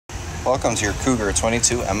Welcome to your Cougar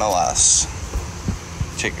 22MLS.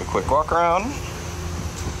 Take a quick walk around.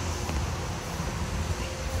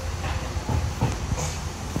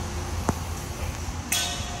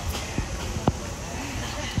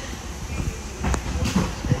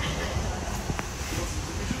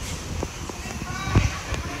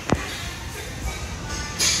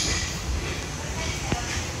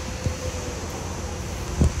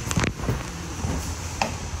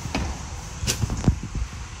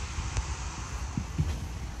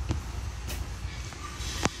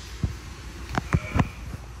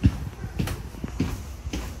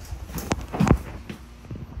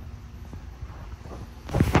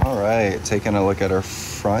 All right, taking a look at our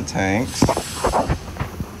front tanks.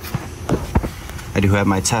 I do have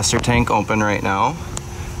my tester tank open right now,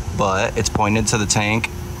 but it's pointed to the tank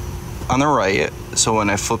on the right. So when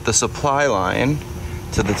I flip the supply line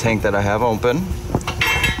to the tank that I have open,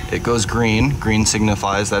 it goes green. Green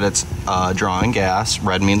signifies that it's drawing gas.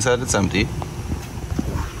 Red means that it's empty.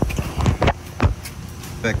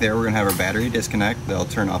 Back there, we're gonna have our battery disconnect. That'll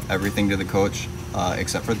turn off everything to the coach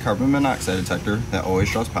except for the carbon monoxide detector that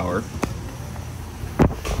always draws power.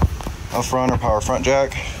 Up front, our power front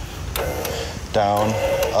jack. Down,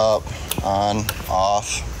 up, on,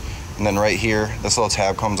 off. And then right here, this little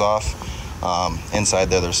tab comes off. Inside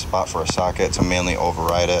there, there's a spot for a socket to manually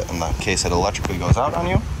override it in the case it electrically goes out on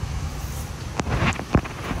you.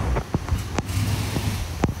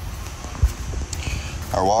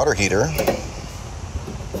 Our water heater.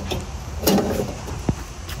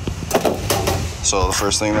 So the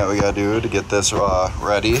first thing that we gotta do to get this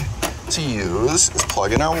ready to use is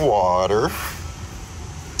plug in our water.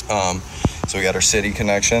 So we got our city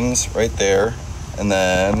connections right there, and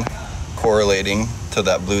then correlating to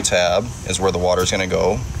that blue tab is where the water is gonna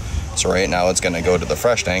go. So right now it's gonna go to the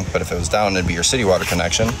fresh tank, but if it was down, it'd be your city water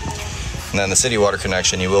connection. And then the city water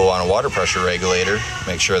connection, you will want a water pressure regulator.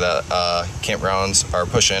 Make sure that campgrounds are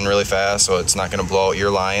pushing really fast so it's not gonna blow out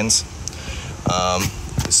your lines.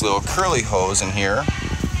 This little curly hose in here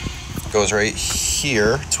goes right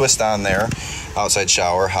here, twist on there, outside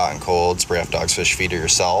shower, hot and cold, spray off dog's fish feeder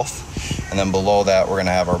yourself. And then below that, we're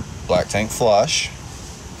gonna have our black tank flush.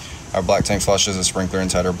 Our black tank flush is a sprinkler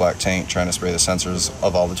inside our black tank trying to spray the sensors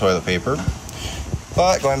of all the toilet paper.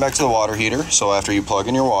 But going back to the water heater, so after you plug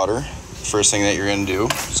in your water, first thing that you're gonna do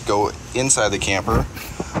is go inside the camper,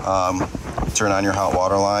 turn on your hot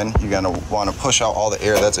water line. You're gonna wanna push out all the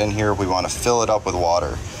air that's in here. We wanna fill it up with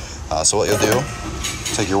water. So what you'll do,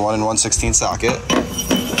 take your 1 1/16 socket,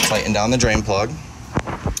 tighten down the drain plug,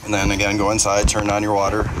 and then again, go inside, turn on your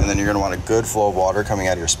water, and then you're gonna want a good flow of water coming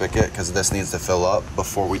out of your spigot because this needs to fill up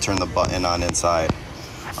before we turn the button on inside.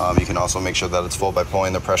 You can also make sure that it's full by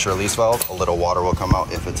pulling the pressure release valve. A little water will come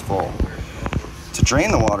out if it's full. To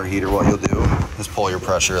drain the water heater, what you'll do is pull your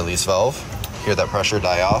pressure release valve. Hear that pressure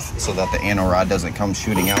die off so that the anno rod doesn't come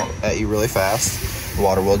shooting out at you really fast. The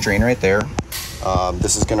water will drain right there.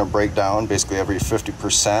 This is gonna break down basically every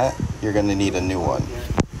 50%. You're gonna need a new one.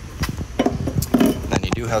 Then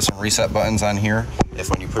you do have some reset buttons on here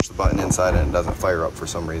if when you push the button inside and it doesn't fire up for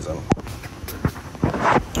some reason.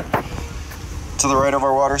 To the right of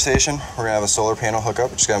our water station, we're gonna have a solar panel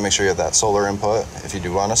hookup. Just gotta make sure you have that solar input if you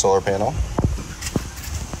do want a solar panel.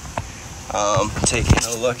 Taking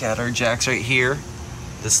a look at our jacks right here.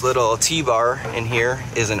 This little T-bar in here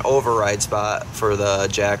is an override spot for the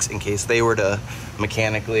jacks in case they were to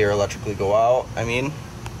mechanically or electrically go out.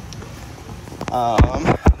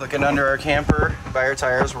 Looking under our camper by our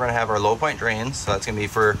tires, we're gonna have our low point drains. So that's gonna be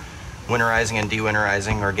for winterizing and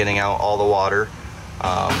de-winterizing or getting out all the water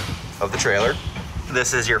of the trailer.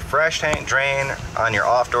 This is your fresh tank drain on your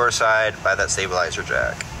off-door side by that stabilizer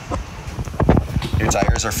jack. Your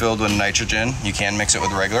tires are filled with nitrogen. You can mix it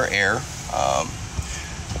with regular air.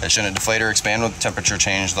 It shouldn't deflate or expand with temperature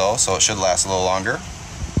change though, so it should last a little longer.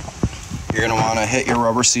 You're gonna wanna hit your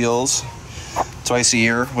rubber seals twice a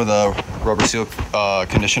year with a rubber seal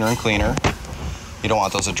conditioner and cleaner. You don't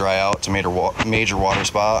want those to dry out to major water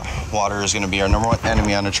spot. Water is gonna be our #1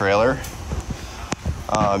 enemy on a trailer.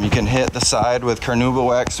 You can hit the side with carnauba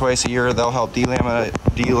wax twice a year. They'll help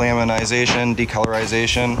delaminization,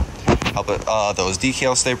 decolorization, help it, those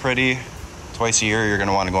decals stay pretty. Twice a year, you're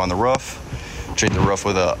gonna wanna go on the roof. Treat the roof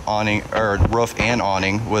with a awning, or roof and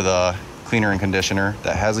awning with a cleaner and conditioner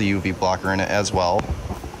that has a UV blocker in it as well.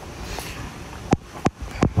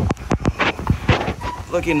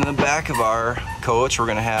 Looking in the back of our coach, we're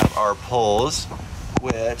gonna have our poles,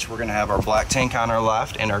 which we're gonna have our black tank on our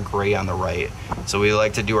left and our gray on the right. So we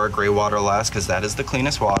like to do our gray water last because that is the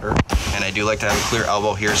cleanest water. And I do like to have a clear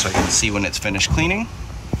elbow here so I can see when it's finished cleaning.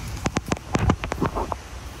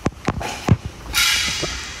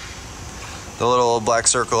 The little black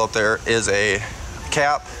circle up there is a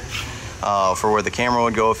cap for where the camera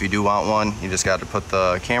would go if you do want one. You just got to put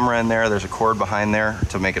the camera in there. There's a cord behind there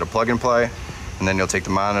to make it a plug and play. And then you'll take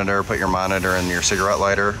the monitor, put your monitor in your cigarette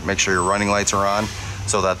lighter, make sure your running lights are on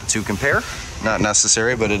so that the two compare. Not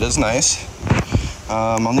necessary, but it is nice.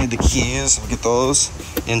 I'll need the keys, I'll get those.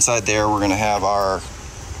 Inside there, we're gonna have our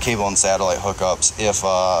cable and satellite hookups if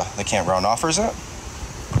the campground offers it.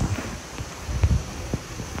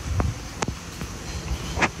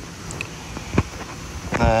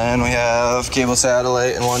 And we have cable,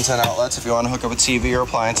 satellite, and 110 outlets if you want to hook up a TV or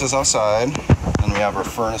appliances outside. And we have our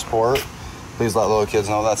furnace port. Please let little kids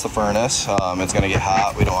know that's the furnace. It's going to get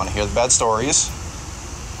hot. We don't want to hear the bad stories.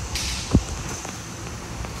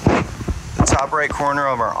 The top right corner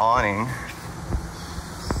of our awning,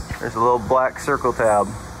 there's a little black circle tab.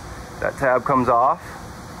 That tab comes off,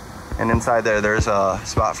 and inside there, there's a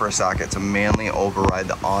spot for a socket to manually override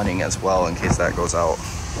the awning as well in case that goes out.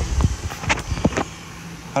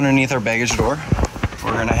 Underneath our baggage door,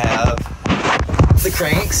 we're gonna have the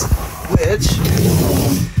cranks, which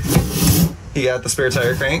you got the spare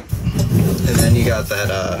tire crank, and then you got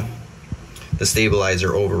that the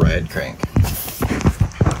stabilizer override crank.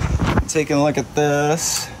 Taking a look at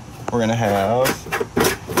this, we're gonna have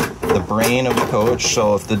the brain of the coach.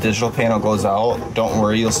 So if the digital panel goes out, don't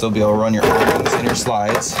worry, you'll still be able to run your awnings and your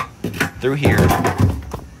slides through here.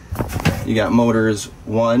 You got motors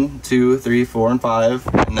 1, 2, 3, 4, and 5,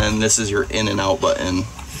 and then this is your in and out button,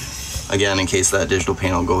 again, in case that digital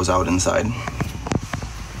panel goes out inside.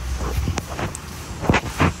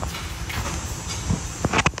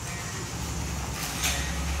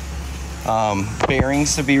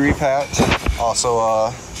 Bearings to be repacked, also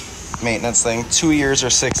a maintenance thing, 2 years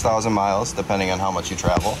or 6,000 miles, depending on how much you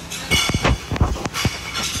travel.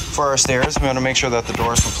 For our stairs, we want to make sure that the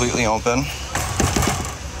door is completely open.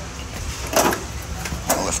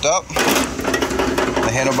 Lift up.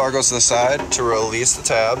 The handlebar goes to the side to release the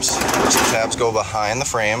tabs. So the tabs go behind the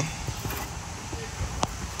frame.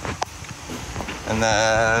 And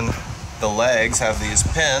then the legs have these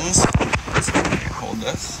pins. Hold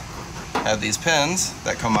this. Have these pins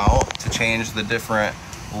that come out to change the different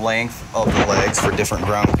length of the legs for different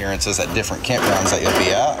ground clearances at different campgrounds that you'll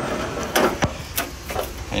be at.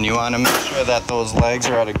 And you want to make sure that those legs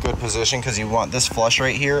are at a good position because you want this flush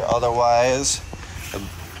right here. Otherwise, the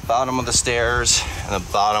bottom of the stairs and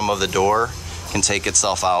the bottom of the door can take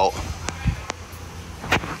itself out.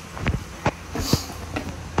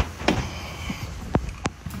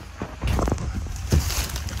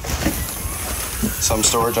 Some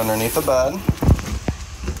storage underneath the bed.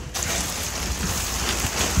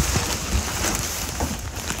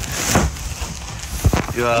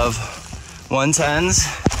 You have 110s,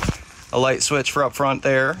 a light switch for up front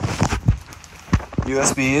there,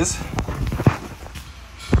 USBs,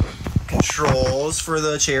 controls for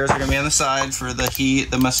the chairs are going to be on the side for the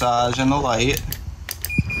heat, the massage, and the light.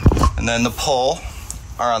 And then the pull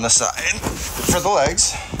are on the side for the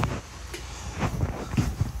legs.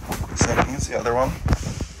 Same thing as the other one.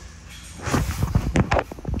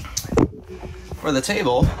 For the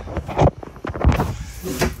table,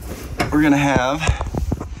 we're going to have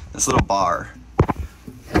this little bar.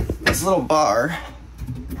 This little bar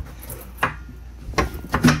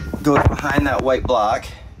goes behind that white block,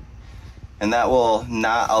 and that will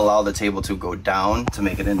not allow the table to go down to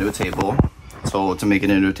make it into a table. So to make it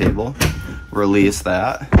into a table, release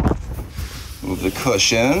that. Move the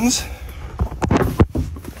cushions.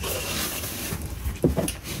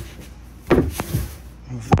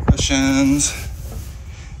 Move the cushions.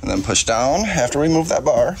 And then push down after we move that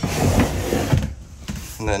bar.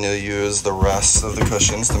 And then you'll use the rest of the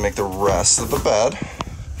cushions to make the rest of the bed.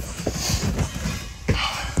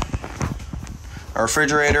 Our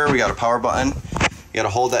refrigerator, we got a power button. You gotta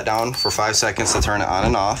hold that down for 5 seconds to turn it on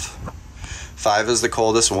and off. 5 is the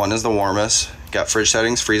coldest, 1 is the warmest. Got fridge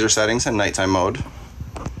settings, freezer settings, and nighttime mode.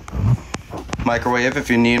 Microwave,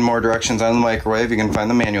 if you need more directions on the microwave, you can find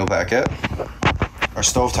the manual packet. Our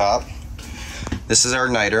stovetop. This is our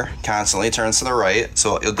igniter, constantly turns to the right,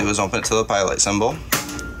 so what you'll do is open it to the pilot symbol,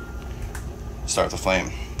 start the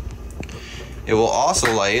flame. It will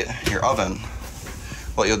also light your oven.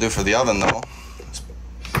 What you'll do for the oven though, is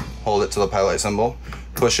hold it to the pilot symbol,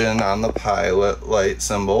 push in on the pilot light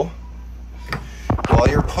symbol. While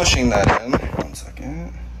you're pushing that in, 1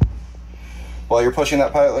 second. While you're pushing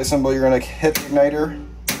that pilot light symbol, you're gonna hit the igniter,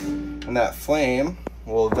 and that flame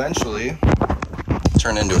will eventually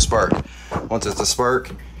turn into a spark. Once it's a spark,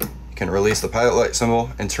 you can release the pilot light symbol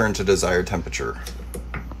and turn to desired temperature.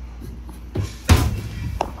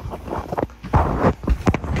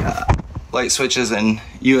 light switches and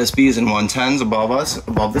USBs and 110s above us,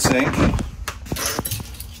 above the sink.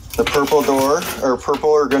 The purple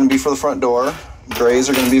are going to be for the front door. Grays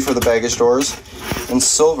are going to be for the baggage doors. And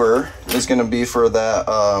silver is going to be for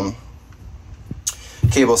that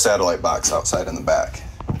cable satellite box outside in the back.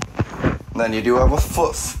 And then you do have a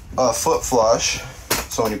foot flush.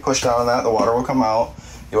 So when you push down on that, the water will come out.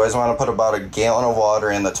 You always want to put about a gallon of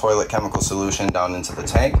water in the toilet chemical solution down into the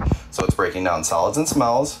tank, so it's breaking down solids and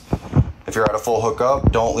smells. If you're at a full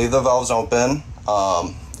hookup, don't leave the valves open.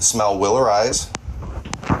 The smell will arise.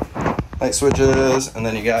 Light switches, and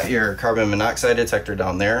then you got your carbon monoxide detector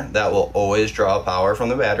down there. That will always draw power from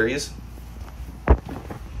the batteries.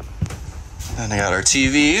 Then I got our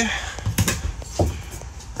TV.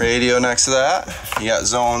 Radio next to that. You got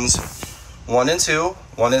zones 1 and 2.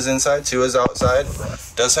 1 is inside, 2 is outside.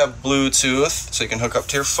 It does have Bluetooth, so you can hook up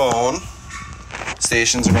to your phone.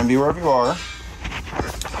 Stations are going to be wherever you are.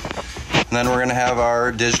 And then we're going to have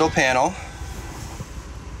our digital panel.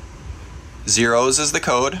 0s is the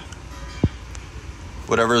code.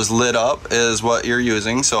 Whatever is lit up is what you're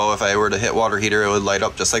using. So if I were to hit water heater, it would light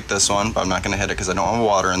up just like this one, but I'm not going to hit it because I don't have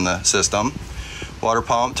water in the system. Water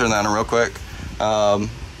pump, turn that on real quick.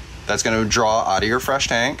 That's going to draw out of your fresh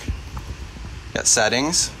tank. Got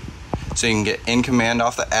settings, so you can get in command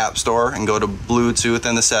off the app store and go to Bluetooth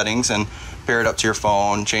in the settings and pair it up to your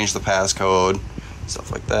phone, change the passcode,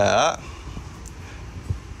 stuff like that.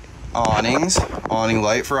 Awnings, awning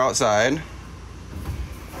light for outside.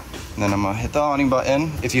 And then I'm gonna hit the awning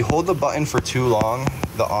button. If you hold the button for too long,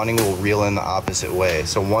 the awning will reel in the opposite way.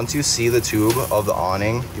 So once you see the tube of the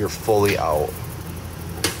awning, you're fully out.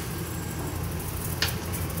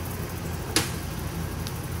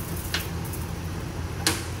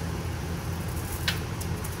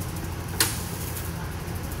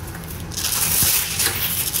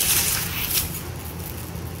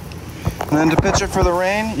 And then to pitch it for the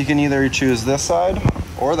rain, you can either choose this side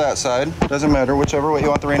or that side. Doesn't matter, whichever way you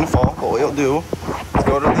want the rain to fall. But what you'll do is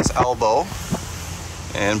go to this elbow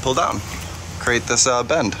and pull down. Create this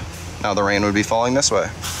bend. Now the rain would be falling this way.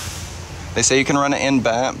 They say you can run it in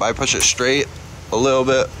bent, but I push it straight a little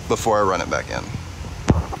bit before I run it back in.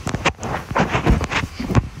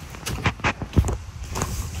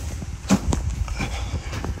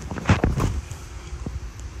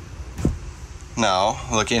 Now,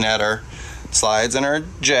 looking at our slides and our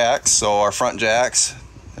jacks, so our front jacks,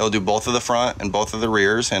 it'll do both of the front and both of the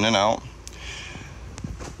rears, in and out.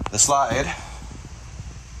 The slide,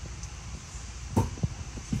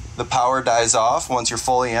 the power dies off once you're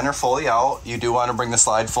fully in or fully out. You do want to bring the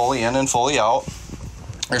slide fully in and fully out.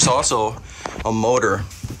 There's also a motor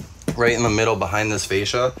right in the middle behind this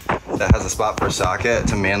fascia that has a spot for a socket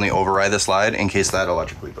to manually override the slide in case that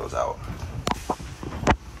electrically goes out.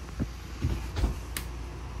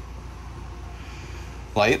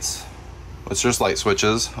 Lights, it's just light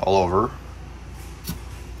switches all over.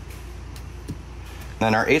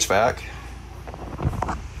 Then our HVAC,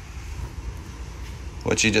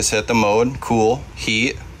 which you just hit the mode, cool,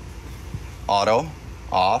 heat, auto,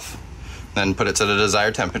 off, then put it to the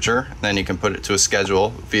desired temperature, then you can put it to a schedule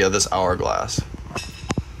via this hourglass.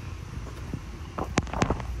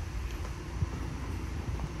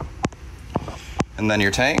 And then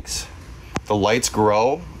your tanks, the lights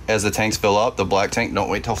grow as the tanks fill up. The black tank, don't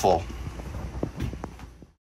wait till full.